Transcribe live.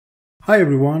Hi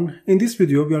everyone, in this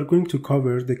video we are going to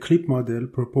cover the CLIP model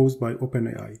proposed by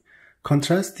OpenAI,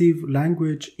 Contrastive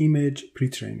Language Image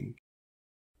Pre-training.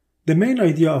 The main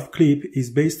idea of CLIP is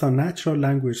based on natural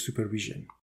language supervision.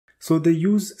 So they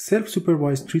use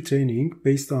self-supervised pre-training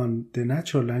based on the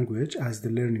natural language as the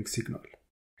learning signal.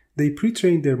 They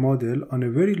pre-train their model on a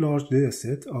very large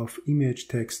dataset of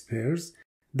image-text pairs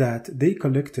that they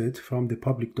collected from the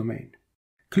public domain.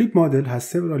 CLIP model has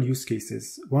several use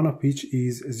cases, one of which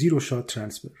is zero-shot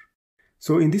transfer.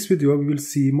 So in this video, we will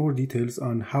see more details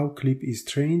on how CLIP is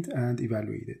trained and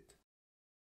evaluated.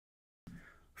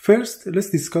 First,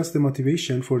 let's discuss the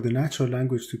motivation for the natural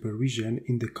language supervision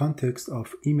in the context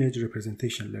of image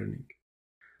representation learning.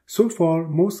 So far,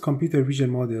 most computer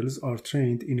vision models are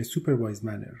trained in a supervised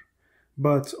manner,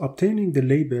 but obtaining the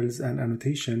labels and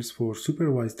annotations for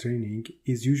supervised training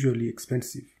is usually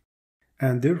expensive,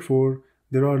 and therefore,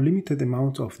 there are limited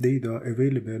amounts of data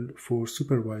available for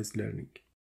supervised learning.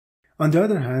 On the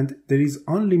other hand, there is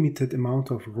unlimited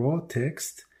amount of raw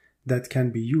text that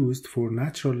can be used for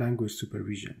natural language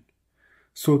supervision.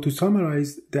 So to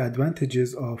summarize the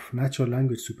advantages of natural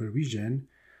language supervision,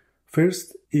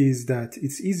 first is that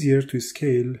it's easier to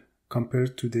scale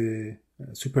compared to the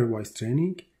supervised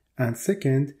training, and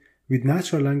second, with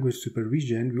natural language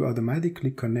supervision, we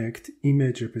automatically connect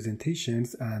image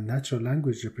representations and natural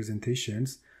language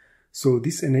representations, so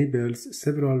this enables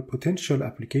several potential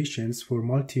applications for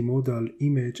multimodal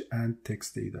image and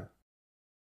text data.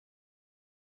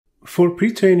 For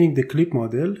pre-training the CLIP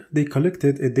model, they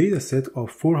collected a dataset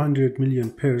of 400 million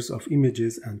pairs of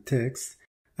images and text,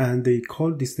 and they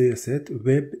called this dataset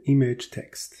Web Image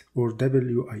Text, or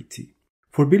WIT.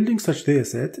 For building such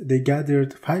dataset, they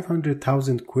gathered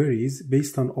 500,000 queries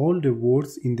based on all the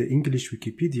words in the English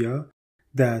Wikipedia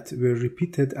that were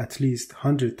repeated at least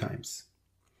 100 times.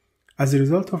 As a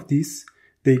result of this,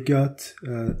 they got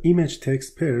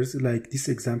image-text pairs like this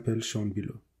example shown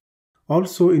below.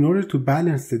 Also, in order to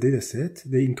balance the dataset,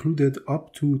 they included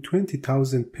up to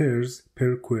 20,000 pairs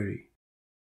per query.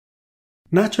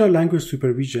 Natural language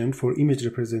supervision for image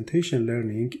representation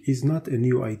learning is not a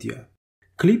new idea.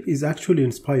 CLIP is actually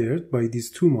inspired by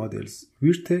these two models,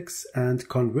 Vertex and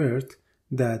Convert,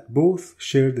 that both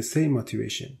share the same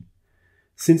motivation.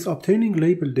 Since obtaining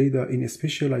label data in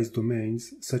specialized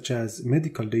domains, such as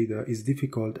medical data, is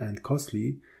difficult and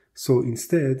costly, so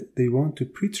instead they want to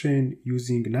pre-train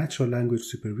using natural language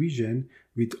supervision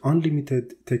with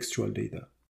unlimited textual data.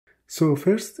 So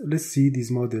first, let's see these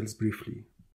models briefly.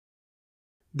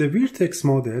 The Vertex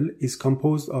model is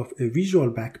composed of a visual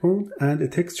backbone and a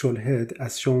textual head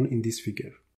as shown in this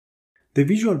figure. The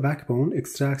visual backbone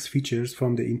extracts features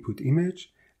from the input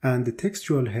image, and the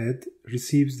textual head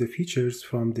receives the features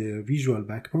from the visual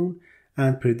backbone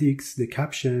and predicts the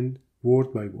caption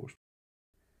word by word.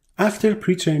 After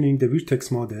pre-training the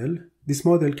Vertex model, this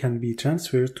model can be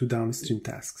transferred to downstream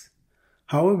tasks.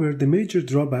 However, the major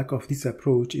drawback of this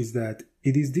approach is that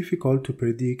it is difficult to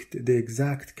predict the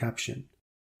exact caption,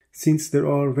 since there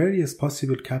are various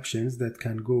possible captions that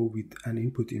can go with an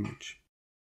input image.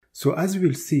 So as we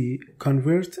will see,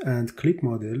 Convert and CLIP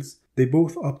models, they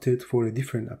both opted for a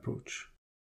different approach.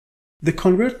 The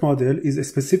Convert model is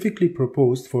specifically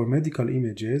proposed for medical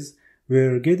images,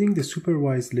 where getting the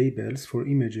supervised labels for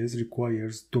images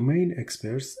requires domain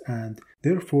experts and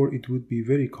therefore it would be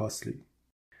very costly.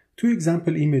 Two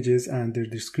example images and their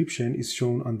description is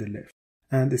shown on the left,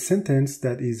 and a sentence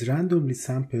that is randomly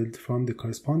sampled from the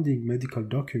corresponding medical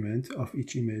document of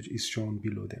each image is shown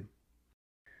below them.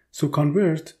 So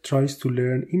Convert tries to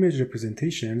learn image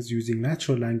representations using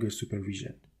natural language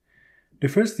supervision. The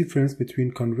first difference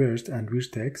between Convert and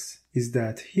Vertex is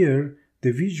that here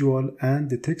the visual and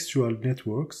the textual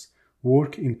networks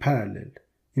work in parallel,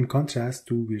 in contrast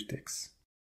to Vertex.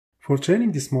 For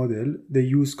training this model, they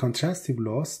use contrastive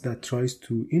loss that tries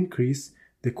to increase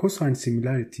the cosine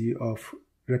similarity of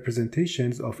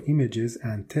representations of images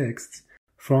and texts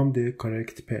from the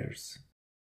correct pairs.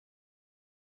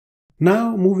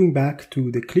 Now, moving back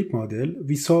to the CLIP model,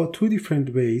 we saw two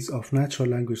different ways of natural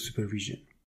language supervision.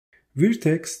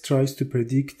 Vertex tries to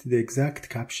predict the exact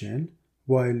caption,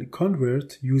 while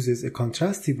Convert uses a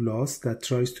contrastive loss that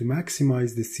tries to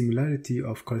maximize the similarity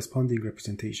of corresponding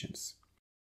representations.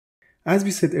 As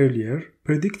we said earlier,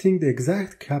 predicting the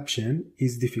exact caption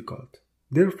is difficult.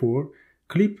 Therefore,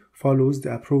 CLIP follows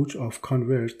the approach of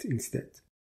Convert instead.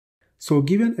 So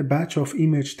given a batch of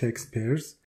image text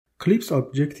pairs, CLIP's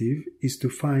objective is to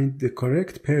find the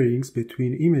correct pairings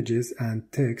between images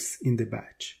and texts in the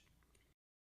batch.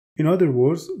 In other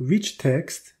words, which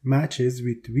text matches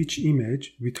with which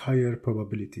image with higher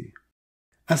probability.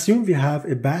 Assume we have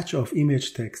a batch of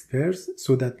image text pairs,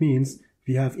 so that means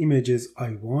we have images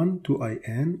I1 to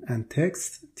IN and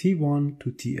text T1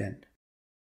 to TN.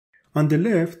 On the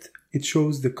left, it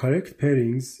shows the correct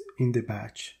pairings in the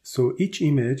batch, so each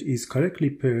image is correctly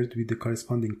paired with the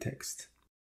corresponding text.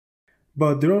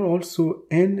 But there are also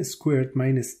n squared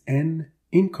minus n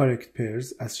incorrect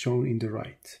pairs as shown in the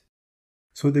right.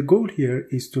 So the goal here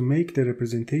is to make the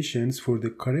representations for the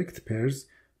correct pairs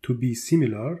to be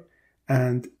similar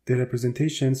and the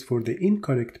representations for the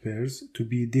incorrect pairs to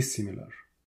be dissimilar.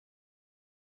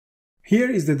 Here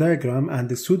is the diagram and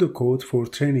the pseudocode for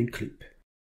training CLIP.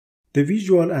 The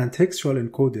visual and textual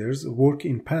encoders work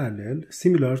in parallel,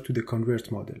 similar to the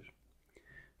convert model.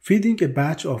 Feeding a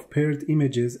batch of paired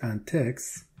images and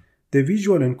texts, the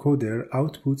visual encoder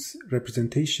outputs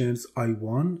representations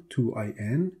I1 to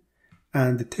IN,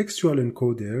 and the textual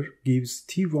encoder gives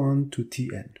T1 to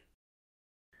TN.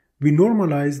 We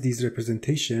normalize these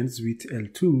representations with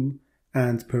L2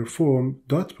 and perform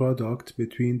dot product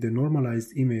between the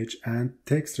normalized image and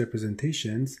text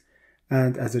representations,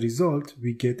 and as a result,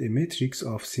 we get a matrix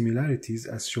of similarities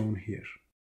as shown here.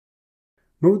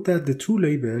 Note that the true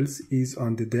labels is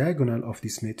on the diagonal of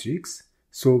this matrix,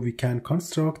 so we can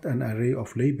construct an array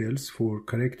of labels for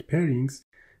correct pairings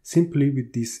simply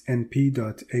with this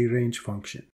np.arange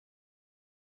function.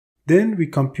 Then we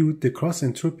compute the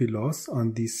cross-entropy loss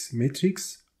on this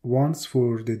matrix once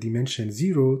for the dimension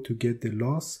 0 to get the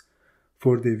loss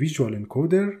for the visual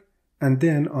encoder, and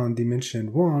then on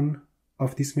dimension 1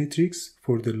 of this matrix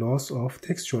for the loss of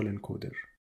textual encoder.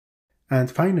 And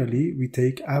finally, we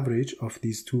take average of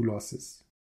these two losses.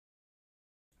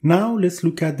 Now let's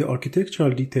look at the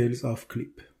architectural details of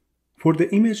CLIP. For the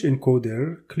image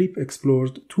encoder, CLIP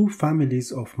explored two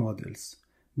families of models,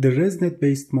 the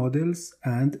ResNet-based models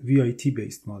and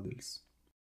VIT-based models.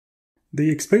 They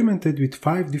experimented with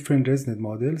 5 different ResNet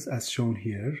models as shown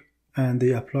here, and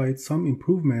they applied some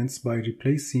improvements by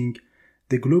replacing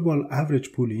the global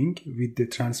average pooling with the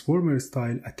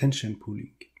transformer-style attention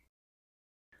pooling.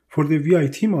 For the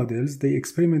VIT models, they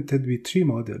experimented with 3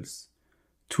 models,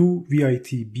 2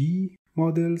 VIT-B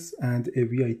models and a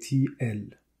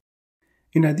VIT-L.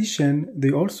 In addition,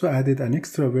 they also added an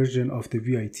extra version of the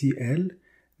VIT-L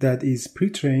that is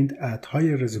pre-trained at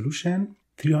higher resolution,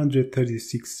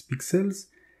 336 pixels,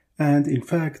 and in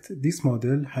fact, this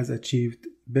model has achieved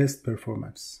best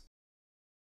performance.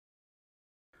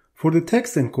 For the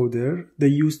text encoder, they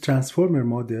used transformer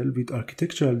model with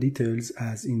architectural details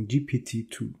as in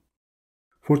GPT-2.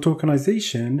 For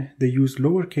tokenization, they used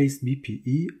lowercase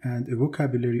bpe and a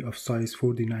vocabulary of size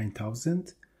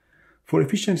 49,000. For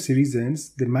efficiency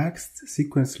reasons, the maxed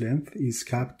sequence length is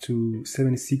capped to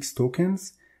 76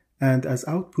 tokens, and as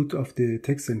output of the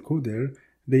text encoder,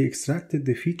 they extracted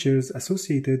the features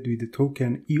associated with the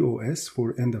token EOS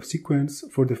for end of sequence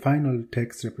for the final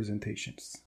text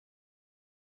representations.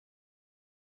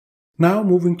 Now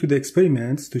moving to the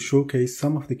experiments to showcase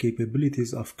some of the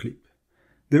capabilities of CLIP.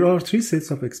 There are 3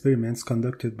 sets of experiments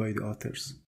conducted by the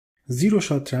authors.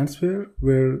 Zero-shot transfer,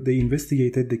 where they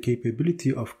investigated the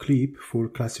capability of CLIP for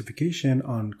classification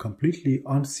on completely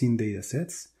unseen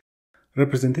datasets,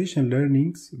 representation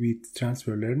learnings with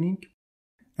transfer learning,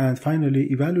 and finally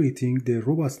evaluating the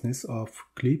robustness of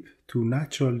CLIP to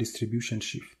natural distribution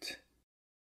shift.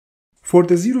 For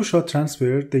the zero-shot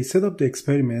transfer, they set up the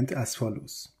experiment as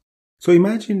follows. So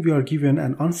imagine we are given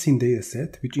an unseen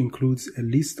dataset which includes a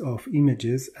list of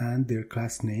images and their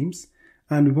class names,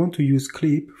 and we want to use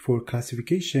CLIP for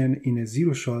classification in a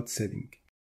zero-shot setting.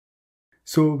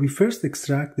 So we first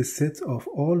extract the set of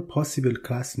all possible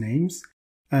class names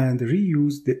and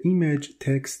reuse the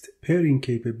image-text pairing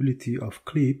capability of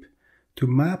CLIP to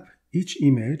map each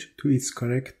image to its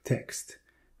correct text,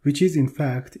 which is in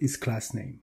fact its class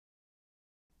name.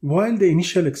 While the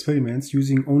initial experiments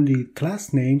using only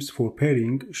class names for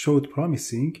pairing showed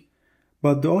promising,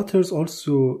 but the authors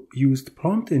also used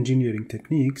prompt engineering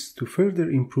techniques to further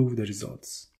improve the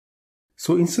results.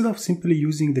 So instead of simply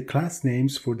using the class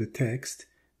names for the text,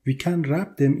 we can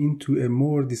wrap them into a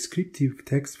more descriptive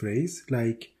text phrase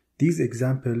like these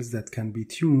examples that can be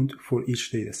tuned for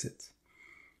each dataset.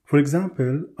 For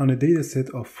example, on a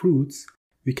dataset of fruits,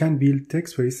 we can build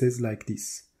text phrases like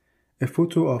this: a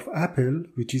photo of apple,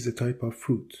 which is a type of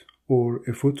fruit, or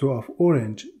a photo of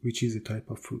orange, which is a type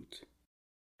of fruit.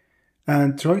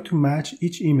 And try to match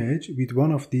each image with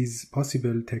one of these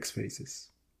possible text phrases.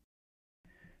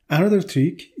 Another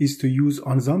trick is to use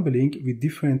ensembling with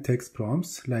different text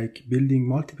prompts, like building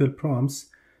multiple prompts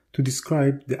to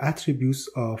describe the attributes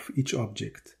of each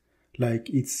object, like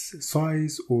its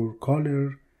size or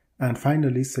color, and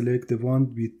finally select the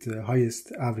one with the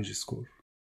highest average score.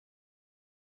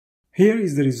 Here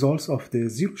is the results of the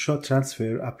zero-shot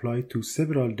transfer applied to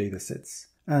several datasets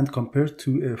and compared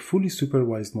to a fully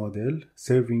supervised model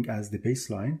serving as the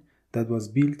baseline that was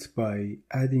built by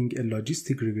adding a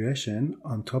logistic regression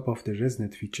on top of the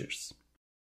ResNet features.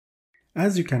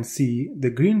 As you can see,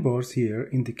 the green bars here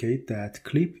indicate that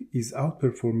CLIP is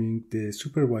outperforming the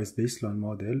supervised baseline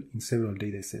model in several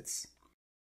datasets,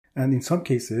 and in some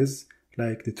cases,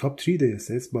 like the top 3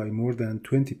 datasets, by more than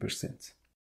 20%.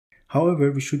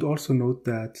 However, we should also note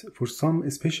that for some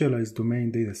specialized domain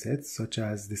datasets, such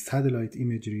as the satellite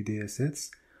imagery datasets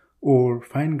or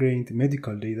fine-grained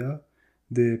medical data,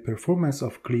 the performance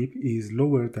of CLIP is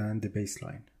lower than the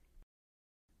baseline.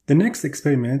 The next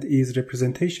experiment is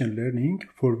representation learning,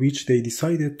 for which they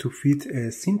decided to fit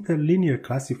a simple linear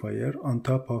classifier on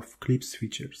top of CLIP's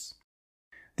features.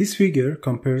 This figure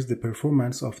compares the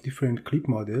performance of different CLIP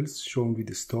models, shown with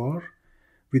a star,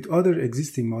 with other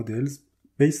existing models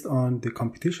based on the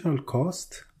computational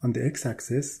cost on the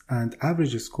x-axis and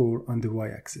average score on the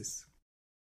y-axis.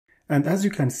 And as you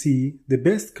can see, the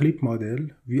best CLIP model,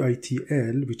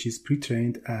 VITL, which is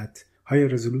pre-trained at higher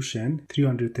resolution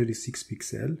 336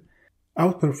 pixel,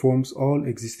 outperforms all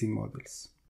existing models.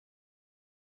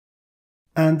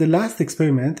 And the last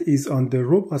experiment is on the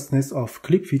robustness of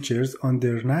CLIP features on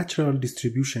their natural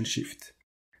distribution shift.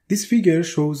 This figure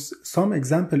shows some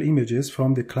example images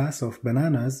from the class of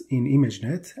bananas in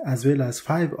ImageNet, as well as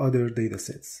 5 other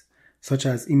datasets, such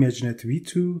as ImageNet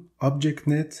V2,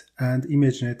 ObjectNet, and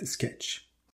ImageNet Sketch.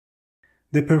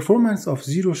 The performance of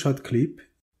zero-shot CLIP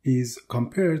is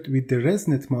compared with the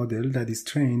ResNet model that is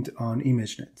trained on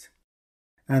ImageNet.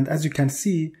 And as you can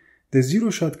see, the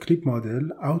zero-shot CLIP model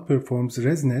outperforms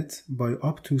ResNet by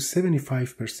up to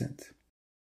 75%.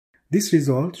 This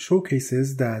result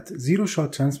showcases that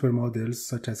zero-shot transfer models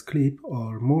such as CLIP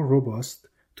are more robust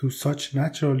to such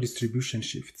natural distribution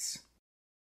shifts.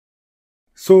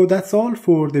 So that's all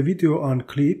for the video on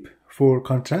CLIP for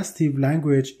contrastive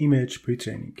language image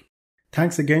pre-training.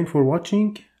 Thanks again for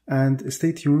watching and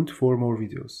stay tuned for more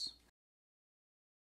videos.